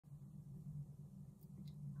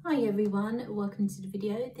Hi everyone, welcome to the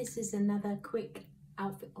video. This is another quick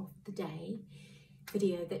outfit of the day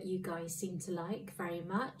video that you guys seem to like very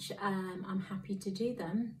much. I'm happy to do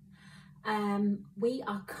them. We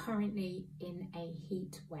are currently in a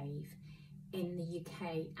heat wave in the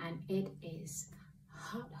UK and it is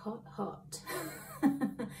hot.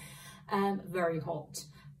 Very hot,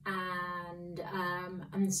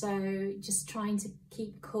 and so just trying to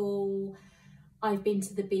keep cool. I've been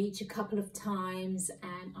to the beach a couple of times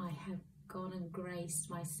and I have gone and graced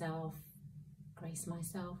myself.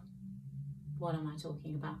 What am I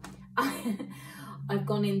talking about? I've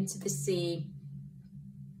gone into the sea.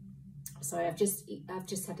 Sorry, I've just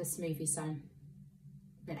had a smoothie, so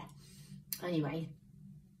yeah. Anyway,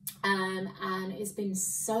 and it's been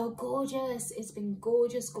so gorgeous. It's been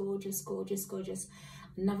gorgeous.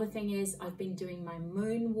 Another thing is I've been doing my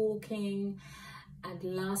moon walking. And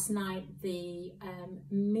last night the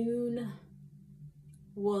moon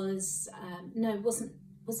was, no, it wasn't,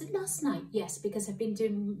 was it last night? Yes, because I've been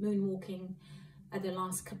doing moon walking the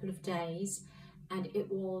last couple of days and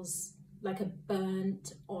it was like a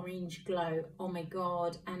burnt orange glow. Oh my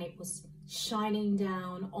God. And it was shining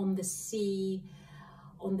down on the sea,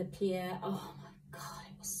 on the pier. Oh my God,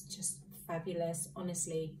 it was just fabulous,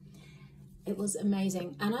 honestly. It was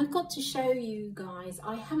amazing. And I've got to show you guys,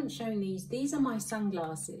 I haven't shown these. These are my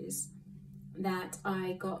sunglasses that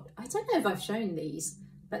I got. I don't know if I've shown these,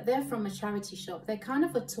 but they're from a charity shop. They're kind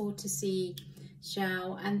of a tortoisey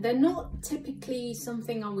shell and they're not typically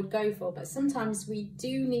something I would go for, but sometimes we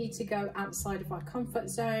do need to go outside of our comfort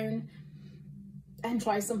zone and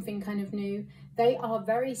try something kind of new. They are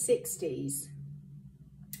very 60s.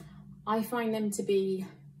 I find them to be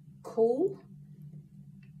cool,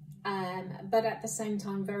 but at the same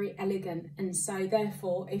time very elegant, and so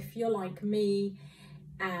therefore if you're like me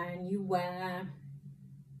and you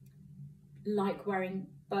like wearing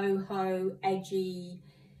boho, edgy,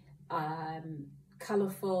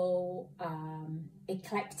 colourful,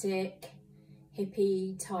 eclectic,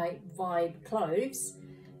 hippie type vibe clothes,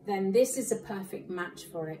 then this is a perfect match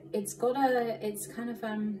for it. It's got it's kind of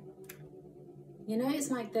you know, it's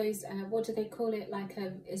like those, what do they call it? Like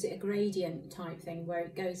is it a gradient type thing where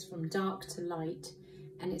it goes from dark to light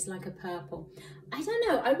and it's like a purple? I don't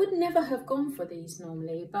know, I would never have gone for these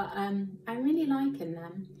normally, but I'm really liking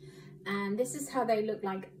them. And this is how they look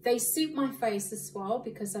like. They suit my face as well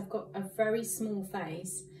because I've got a very small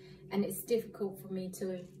face and it's difficult for me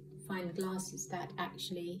to find glasses that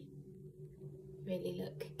actually really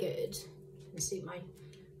look good and suit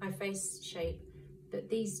my face shape, but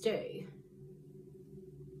these do.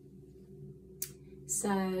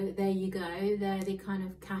 So there you go, they're the kind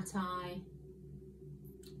of cat eye,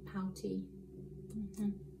 pouty,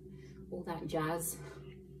 all that jazz.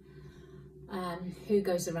 Who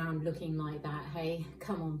goes around looking like that, hey?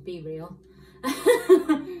 Come on, be real.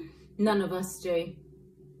 None of us do.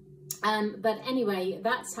 But anyway,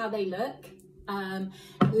 that's how they look.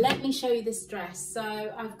 Let me show you this dress.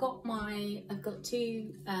 So I've got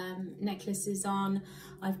two necklaces on.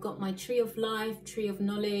 I've got my Tree of Life, Tree of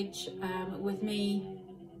Knowledge with me.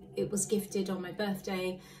 It was gifted on my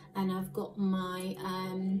birthday. And I've got my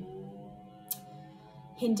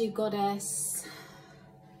Hindu goddess.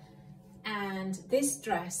 And this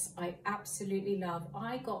dress I absolutely love.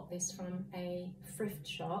 I got this from a thrift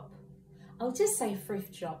shop. I'll just say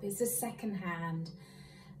thrift shop. It's a second-hand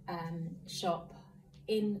shop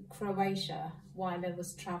in Croatia while I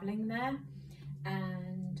was traveling there.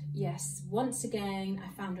 And yes, once again,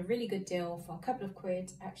 I found a really good deal for a couple of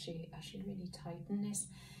quid. Actually, I should really tighten this.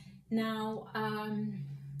 Now,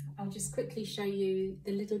 I'll just quickly show you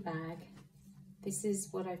the little bag. This is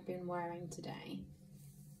what I've been wearing today.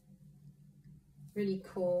 Really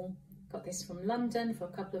cool. Got this from London for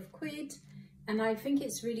a couple of quid. And I think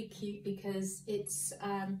it's really cute because it's,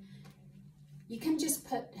 you can just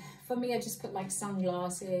put, for me, I just put like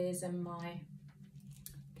sunglasses and my,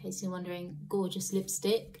 in case you're wondering, gorgeous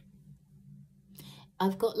lipstick.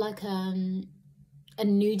 I've got like a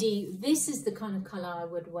nudie, this is the kind of colour I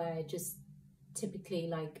would wear just typically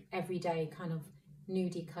like everyday kind of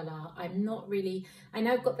nudie colour. I'm not really, I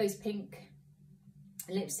know I've got those pink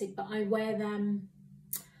lipstick, but I wear them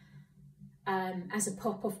as a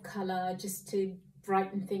pop of colour just to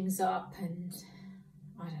brighten things up and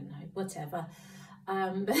I don't know, whatever.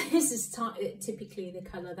 But this is typically the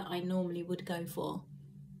colour that I normally would go for.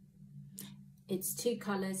 It's two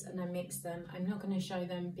colours and I mix them. I'm not going to show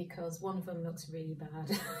them because one of them looks really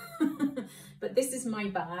bad. But this is my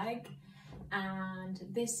bag and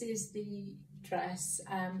this is the dress.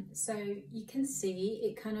 So you can see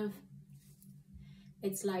it kind of,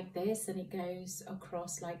 it's like this and it goes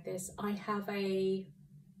across like this. I have a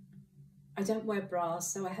I don't wear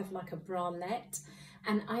bras, so I have like a bralette,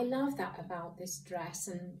 and I love that about this dress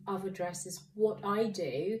and other dresses. What I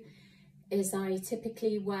do is I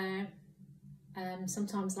typically wear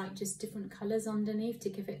sometimes like just different colours underneath to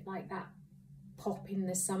give it like that pop in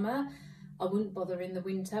the summer. I wouldn't bother in the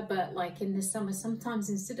winter, but like in the summer, sometimes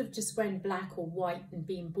instead of just wearing black or white and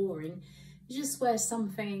being boring, you just wear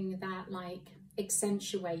something that like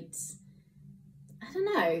accentuates, I don't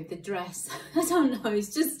know, the dress. I don't know,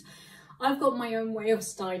 it's just, I've got my own way of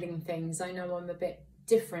styling things. I know I'm a bit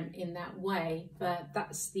different in that way, but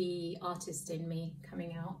that's the artist in me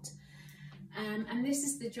coming out. And this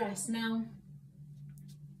is the dress. Now,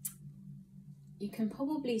 you can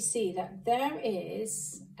probably see that there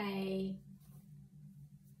is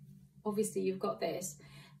obviously you've got this,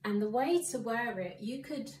 and the way to wear it, you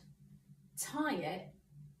could tie it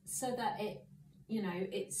so that it, you know,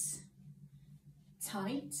 it's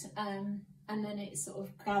tight, and then it sort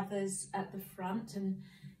of gathers at the front and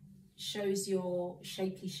shows your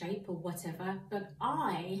shapely shape or whatever. But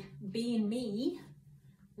I, being me,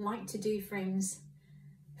 like to do things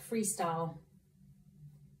freestyle,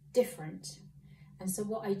 different. And so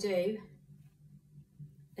what I do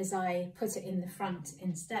is I put it in the front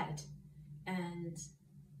instead, and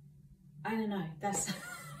I don't know, that's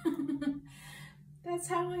that's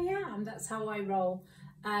how I am, that's how I roll.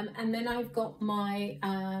 And then I've got my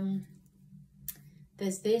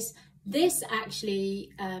there's this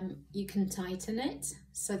actually you can tighten it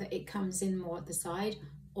so that it comes in more at the side,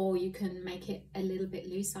 or you can make it a little bit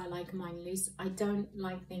loose. I like mine loose. I don't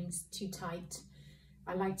like things too tight.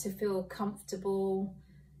 I like to feel comfortable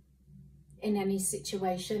in any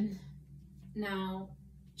situation. Now,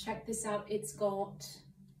 check this out. It's got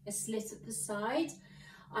a slit at the side.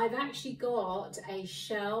 I've actually got a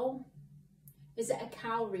shell. Is it a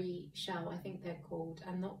cowrie shell? I think they're called.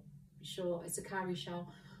 I'm not sure. It's a cowrie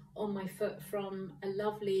shell on my foot from a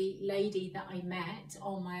lovely lady that I met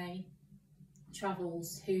on my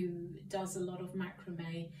travels who does a lot of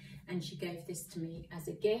macrame, and she gave this to me as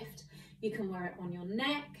a gift. You can wear it on your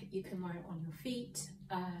neck, you can wear it on your feet.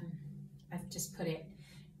 I've just put it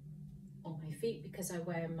on my feet because I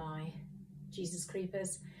wear my Jesus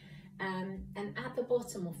creepers. And at the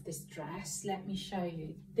bottom of this dress, let me show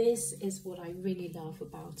you, this is what I really love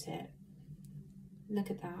about it. Look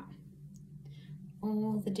at that,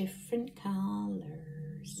 all the different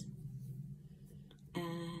colors,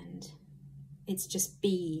 and it's just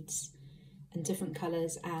beads and different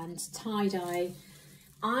colors and tie-dye.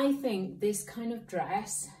 I think this kind of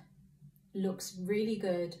dress looks really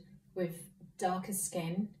good with darker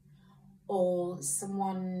skin, or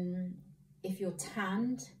someone, if you're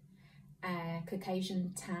tanned,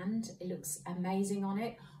 Caucasian tanned, it looks amazing on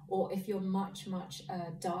it. Or if you're much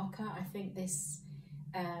darker, I think this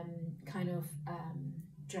kind of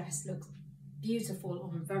dress looks beautiful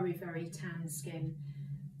on very tan skin.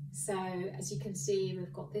 So as you can see,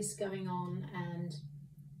 we've got this going on, and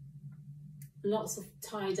lots of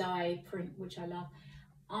tie-dye print, which I love.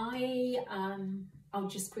 I'll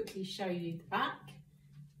just quickly show you the back.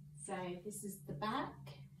 So this is the back.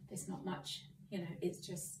 There's not much, you know, it's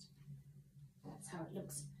just, that's how it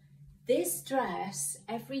looks. This dress,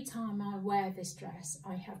 every time I wear this dress,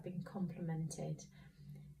 I have been complimented.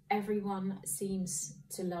 Everyone seems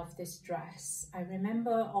to love this dress. I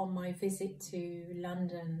remember on my visit to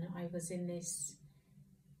London, I was in this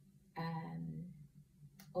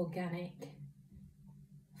organic,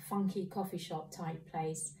 funky coffee shop type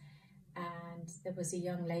place, and there was a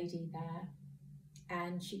young lady there,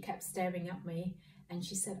 and she kept staring at me, and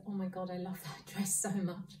she said, "Oh my God, I love that dress so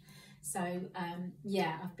much." So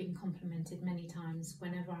yeah, I've been complimented many times.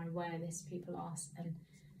 Whenever I wear this, people ask, and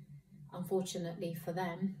unfortunately for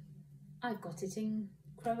them, I've got it in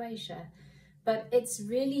Croatia. But it's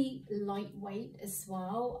really lightweight as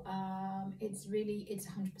well. It's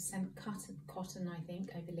 100% cotton,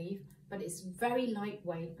 I believe, but it's very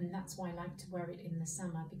lightweight, and that's why I like to wear it in the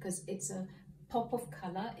summer, because it's a pop of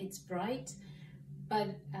color, it's bright,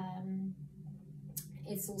 but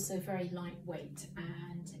it's also very lightweight,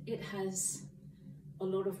 and it has a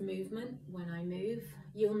lot of movement when I move.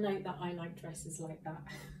 You'll note that I like dresses like that.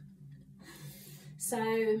 So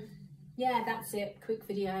yeah, that's it, quick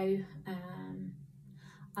video.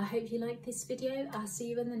 I hope you liked this video. I'll see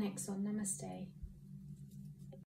you in the next one. Namaste.